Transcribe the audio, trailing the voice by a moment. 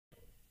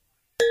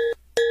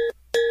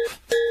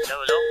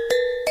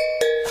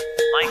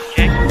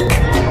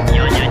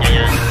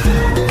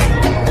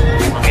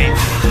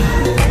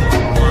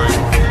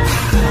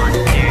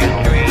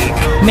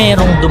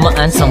merong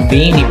dumaan sang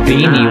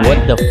bini-bini.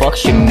 What the fuck,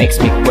 she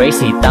makes me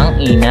crazy.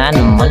 Tangina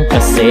naman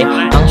kasi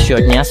ang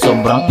short niya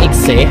sobrang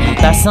ikse,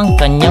 tas ang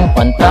kanyang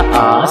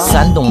pantaas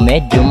sandong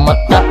medyo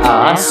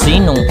mataas.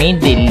 Sinong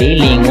hindi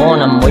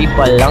lilingon, amoy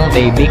palang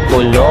baby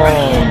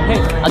kulong.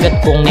 Agad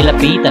kong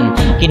nilapitan,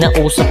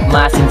 kinausap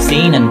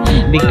masinsinan.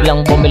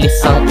 Biglang bumilis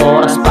ang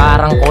oras,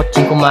 parang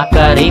kotseng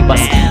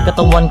kumakaribas.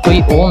 Katawan ko'y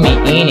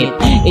umiinit,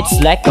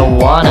 it's like I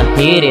wanna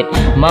hit it.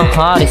 My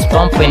heart is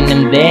pumping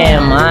and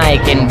damn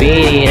I can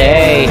beat it.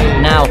 Hey,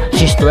 now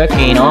she's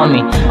twerking on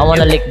me, I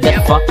wanna lick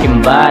that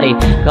fucking body.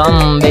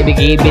 Come baby,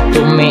 give it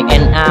to me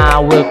and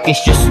I will kiss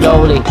you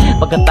slowly.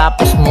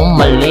 Pagkatapos mo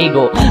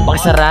maligo,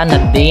 pakisara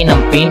na din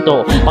ang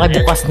pinto,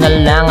 pakibukas na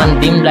lang ang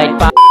dim light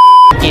pa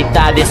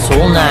kita this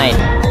whole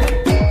night.